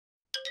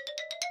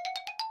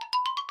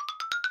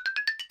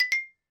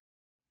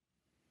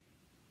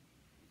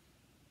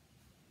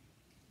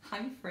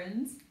Hi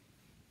friends,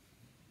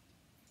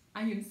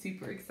 I am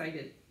super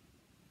excited.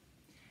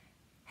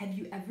 Have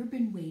you ever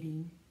been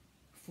waiting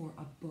for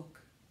a book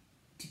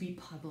to be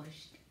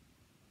published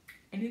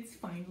and it's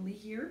finally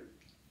here?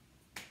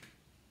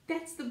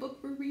 That's the book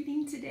we're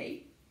reading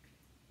today.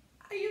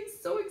 I am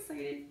so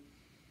excited.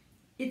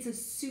 It's a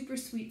super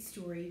sweet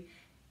story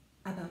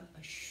about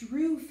a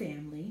shrew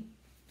family.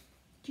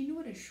 Do you know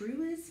what a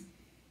shrew is?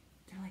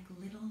 They're like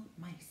little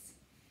mice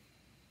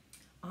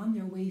on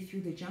their way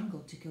through the jungle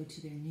to go to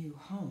their new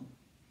home.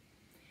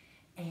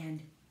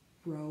 And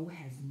Ro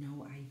has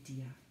no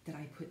idea that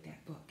I put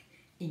that book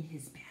in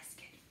his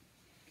basket.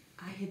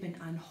 I have been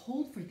on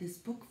hold for this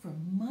book for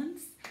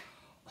months.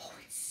 Oh,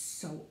 it's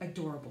so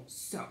adorable.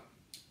 So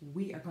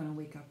we are going to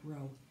wake up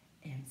Ro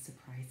and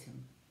surprise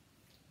him.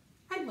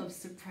 I love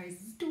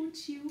surprises,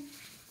 don't you?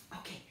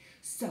 Okay,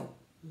 so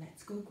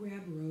let's go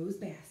grab Ro's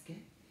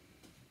basket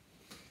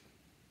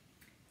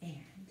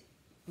and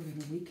we're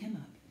going to wake him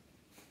up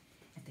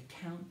at the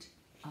count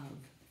of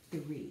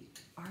 3.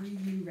 Are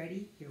you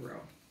ready? Here,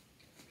 Ro.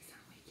 He's not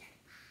awake yet.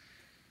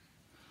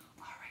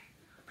 All right,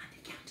 on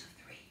the count of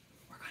 3,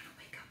 we're going to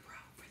wake up Ro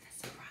for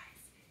the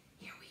surprise.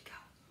 Here we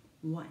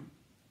go. 1,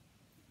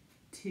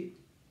 2,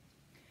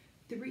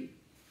 3.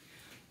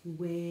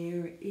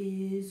 Where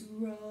is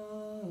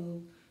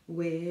Ro?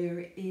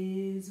 Where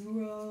is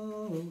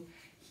Ro?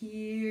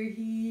 Here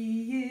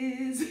he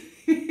is.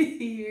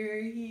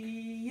 Here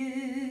he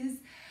is.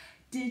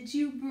 Did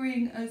you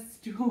bring a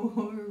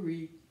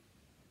story?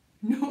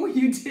 No,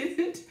 you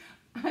didn't.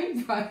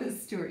 I brought a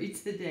story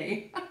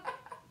today.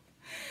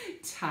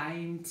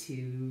 Time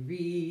to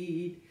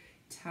read.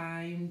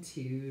 Time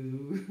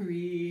to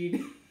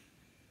read.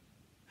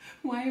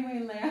 Why am I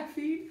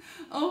laughing?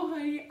 Oh,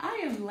 honey,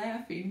 I am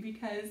laughing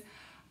because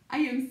I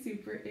am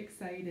super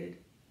excited.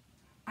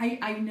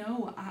 I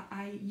know,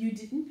 you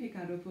didn't pick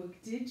out a book,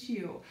 did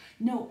you?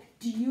 No,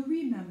 do you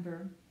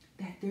remember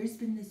that there's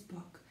been this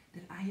book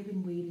that I have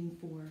been waiting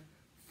for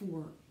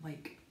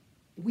like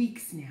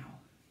weeks now?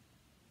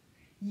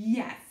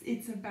 Yes,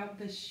 it's about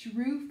the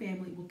shrew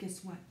family. Well,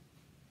 guess what?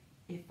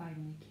 It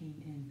finally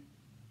came in.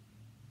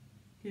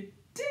 It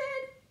did.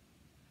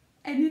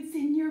 And it's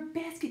in your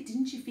basket.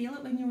 Didn't you feel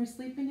it when you were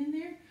sleeping in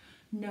there?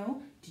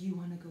 No? Do you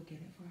want to go get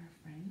it for our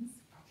friends?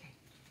 Okay.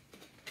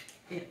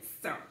 It's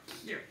so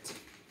cute.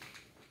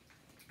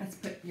 Let's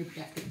put your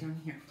basket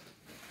down here.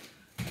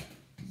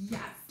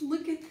 Yes,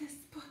 look at this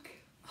book.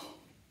 Oh,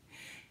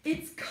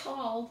 it's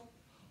called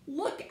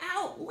Look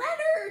Out,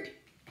 Leonard.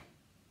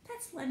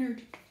 That's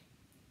Leonard.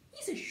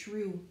 He's a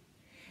shrew.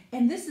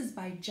 And this is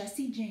by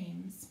Jessie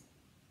James.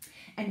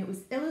 And it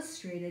was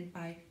illustrated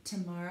by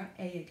Tamara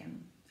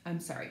Anegan.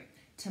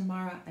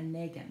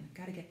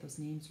 Gotta get those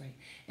names right.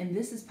 And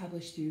this is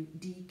published through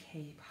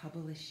DK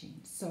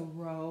Publishing. So,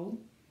 Ro,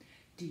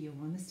 do you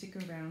want to stick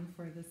around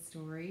for the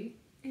story?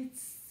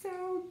 It's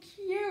so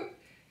cute.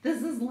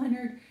 This is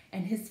Leonard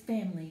and his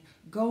family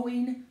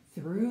going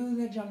through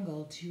the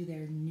jungle to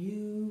their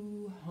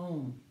new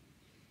home.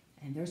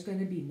 And there's going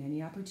to be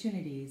many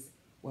opportunities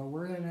where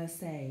we're going to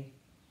say,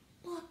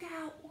 "Look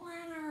out,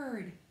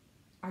 Leonard."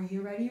 Are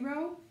you ready,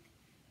 Ro?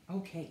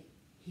 Okay,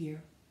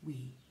 here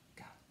we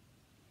go.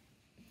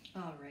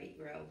 All right,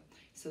 Ro.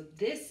 So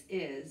this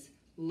is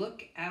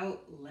Look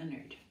Out,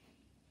 Leonard.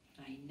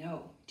 I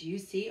know. Do you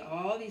see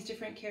all these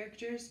different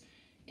characters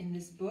in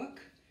this book?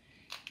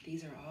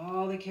 These are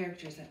all the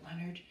characters that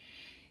Leonard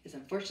is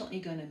unfortunately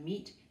going to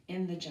meet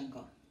in the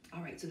jungle.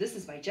 All right, so this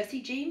is by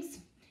Jessie James,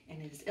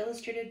 and it is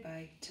illustrated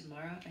by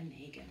Tamara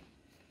Anegan.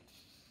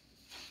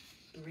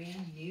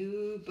 Brand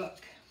new book.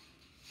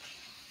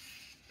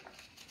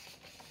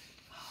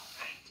 All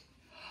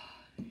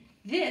right.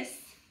 This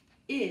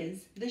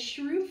is the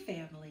Shrew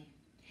family.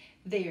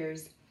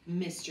 There's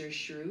Mr.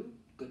 Shrew,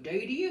 good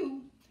day to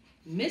you.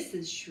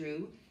 Mrs.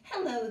 Shrew,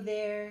 hello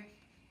there.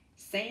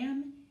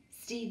 Sam,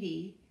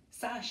 Stevie,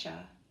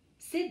 Sasha,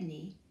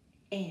 Sydney,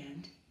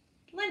 and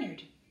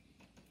Leonard.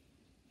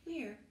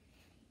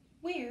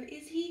 Where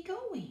is he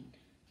going?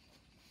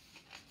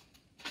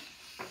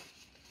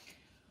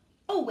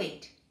 Oh,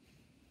 wait.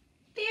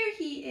 There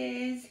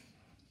he is.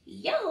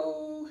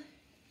 Yo!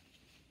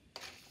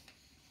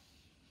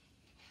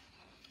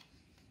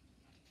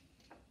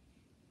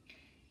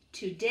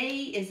 Today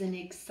is an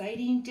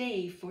exciting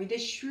day for the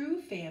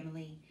Shrew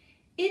family.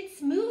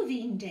 It's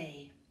moving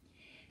day.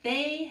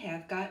 They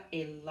have got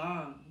a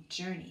long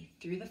journey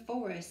through the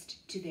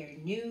forest to their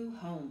new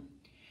home.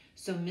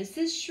 So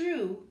Mrs.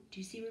 Shrew, do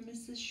you see where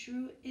Mrs.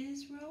 Shrew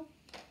is, Ro?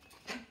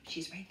 Oh,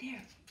 she's right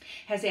there.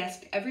 Has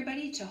asked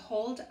everybody to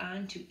hold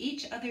on to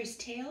each other's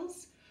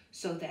tails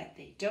so that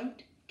they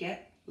don't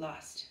get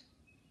lost.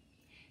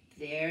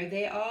 There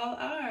they all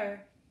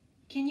are.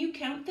 Can you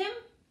count them?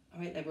 All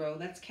right, Ro,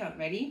 let's count.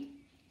 Ready?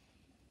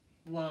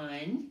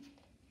 1,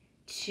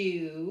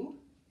 2,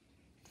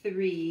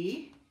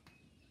 3,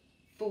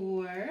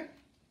 4,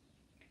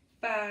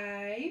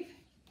 5,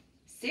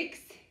 6,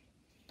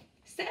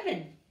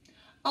 7.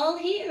 All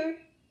here,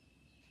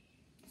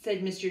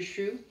 said Mr.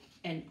 Shrew,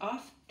 and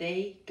off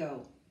they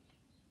go.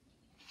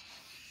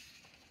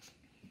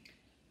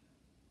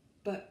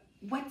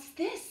 What's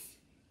this?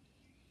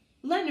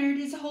 Leonard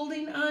is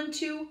holding on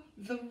to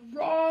the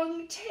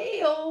wrong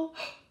tail.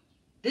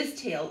 This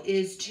tail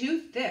is too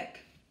thick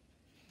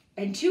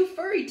and too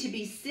furry to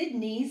be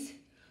Sydney's.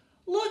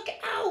 Look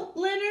out,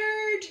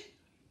 Leonard.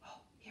 Oh,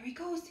 here he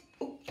goes.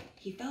 Oh,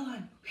 he fell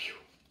on. Whew.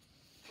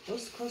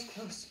 Close, close,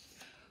 close.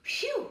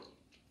 Phew,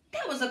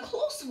 that was a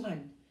close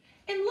one.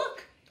 And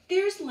look,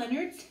 there's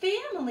Leonard's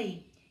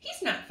family.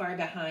 He's not far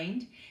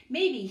behind.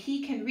 Maybe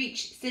he can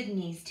reach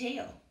Sydney's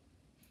tail.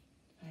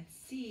 Let's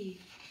see.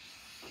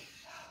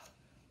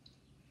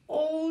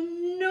 Oh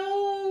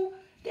no,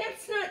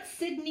 that's not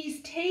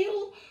Sydney's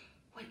tail.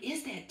 What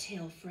is that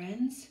tail,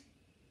 friends?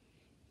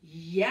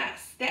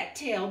 Yes, that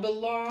tail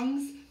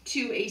belongs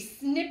to a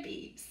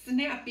snippy,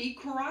 snappy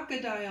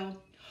crocodile.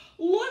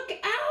 Look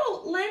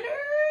out,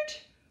 Leonard!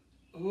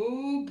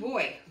 Oh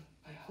boy,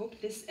 I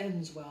hope this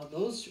ends well.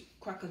 Those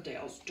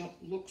crocodiles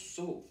don't look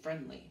so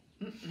friendly.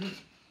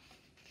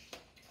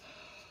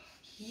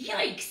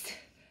 Yikes!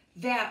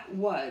 That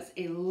was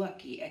a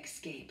lucky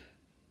escape.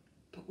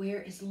 But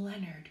where is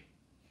Leonard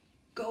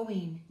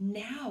going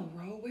now,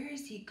 Ro? Where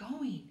is he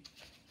going?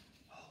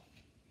 Oh,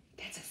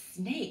 that's a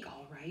snake,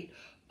 all right.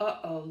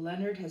 Uh-oh,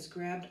 Leonard has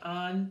grabbed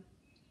on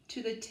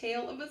to the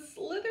tail of a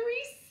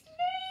slithery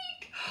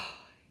snake.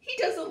 He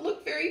doesn't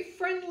look very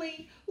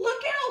friendly.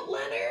 Look out,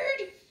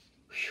 Leonard.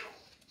 Whew.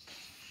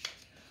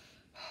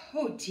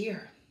 Oh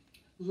dear.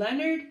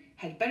 Leonard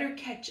had better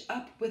catch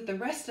up with the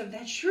rest of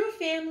that shrew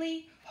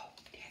family. Oh,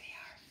 there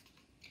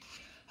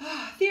they are.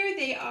 Ah, there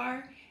they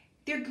are.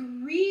 They're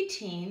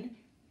greeting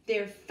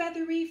their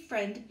feathery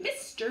friend,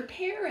 Mr.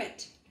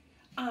 Parrot,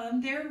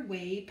 on their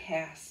way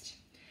past.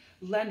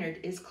 Leonard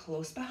is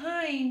close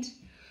behind.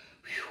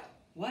 Whew,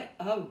 what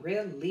a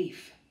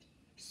relief.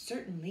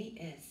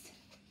 Certainly is.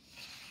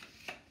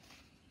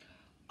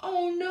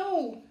 Oh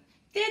no,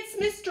 that's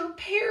Mr.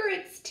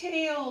 Parrot's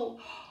tail.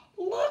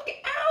 Look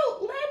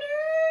out,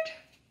 Leonard.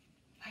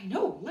 I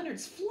know,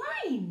 Leonard's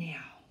flying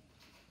now.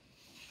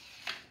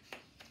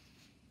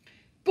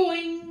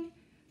 Boing.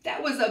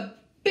 That was a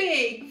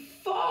big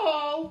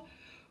fall.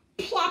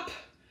 Plop.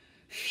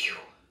 Phew.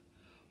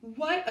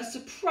 What a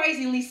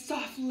surprisingly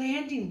soft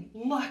landing.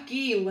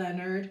 Lucky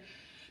Leonard.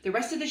 The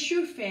rest of the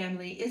shrew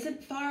family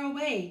isn't far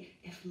away.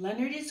 If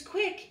Leonard is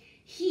quick,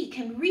 he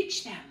can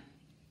reach them.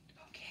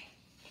 Okay.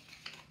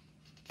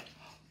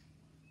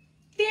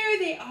 There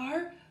they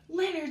are.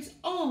 Leonard's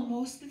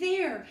almost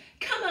there.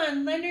 Come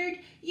on, Leonard.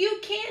 You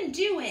can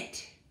do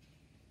it.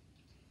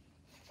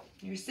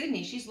 Here's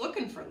Sydney. She's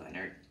looking for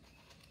Leonard.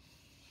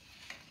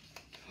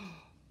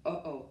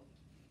 Uh-oh.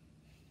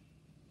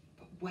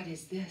 But what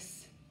is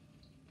this?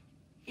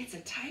 It's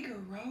a tiger,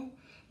 Ro.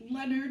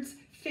 Leonard's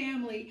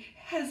family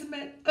has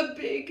met a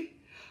big,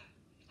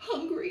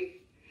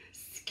 hungry,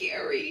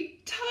 scary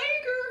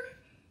tiger.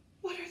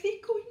 What are they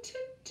going to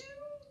do?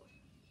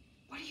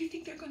 What do you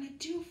think they're going to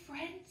do,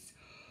 friends?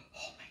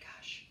 Oh my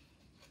gosh.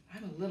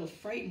 I'm a little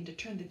frightened to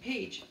turn the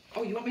page.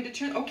 Oh, you want me to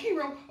turn? Okay,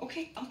 Ro.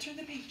 Okay, I'll turn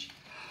the page.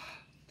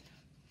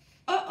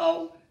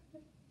 Uh-oh.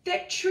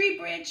 That tree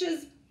branch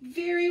is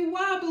very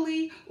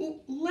wobbly. Ooh,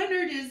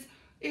 Leonard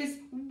is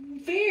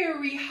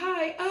very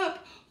high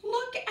up.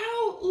 Look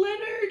out,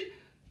 Leonard.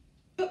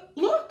 But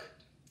look,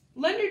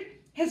 Leonard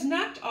has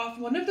knocked off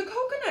one of the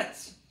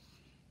coconuts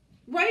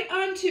right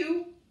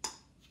onto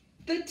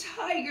the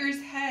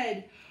tiger's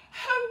head.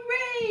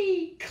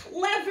 Hooray!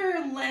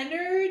 Clever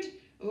Leonard.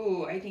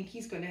 Oh, I think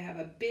he's going to have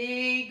a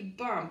big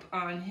bump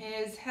on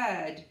his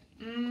head.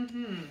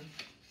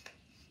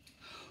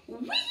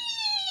 Whee!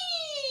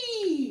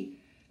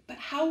 But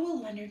how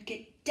will Leonard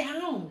get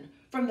down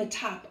from the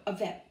top of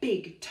that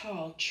big,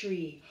 tall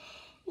tree?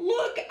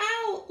 Look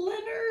out,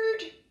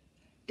 Leonard!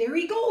 There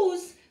he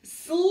goes,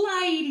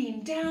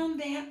 sliding down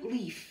that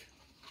leaf.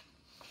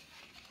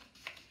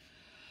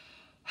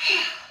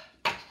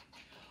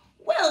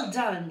 Well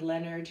done,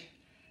 Leonard.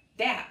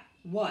 That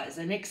was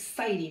an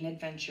exciting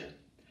adventure.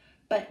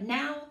 But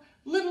now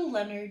little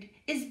Leonard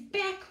is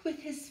back with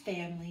his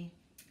family.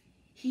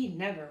 He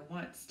never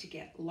wants to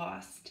get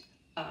lost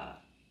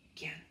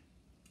again.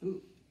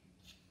 Ooh,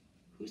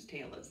 whose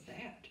tail is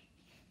that?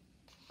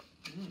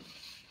 I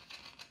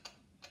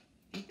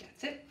think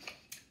that's it.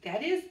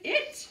 That is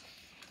it.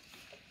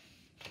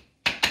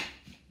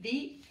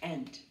 The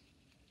end.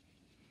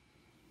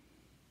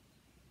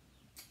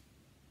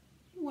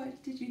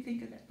 What did you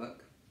think of that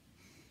book?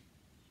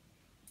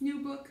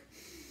 New book?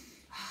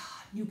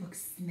 New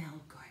books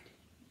smell good.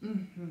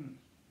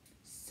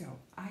 So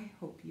I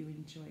hope you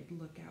enjoyed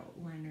Look Out,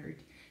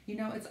 Leonard. You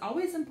know, it's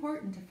always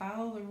important to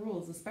follow the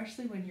rules,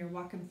 especially when you're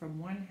walking from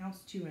one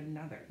house to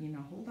another. You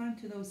know, hold on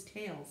to those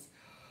tails.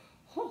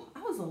 Oh,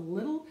 I was a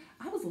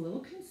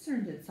little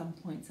concerned at some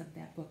points of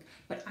that book,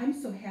 but I'm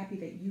so happy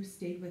that you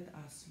stayed with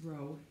us,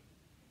 Ro.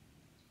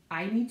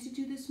 I need to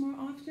do this more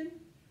often.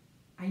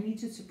 I need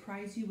to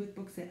surprise you with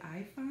books that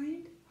I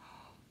find.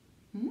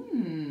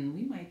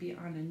 We might be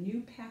on a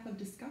new path of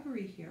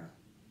discovery here.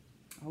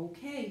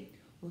 Okay,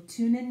 well,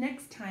 tune in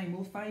next time.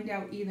 We'll find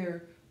out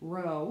either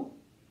Ro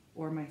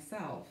or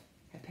myself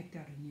have picked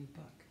out a new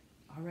book.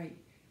 All right,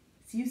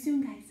 See you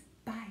soon, guys.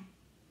 Bye.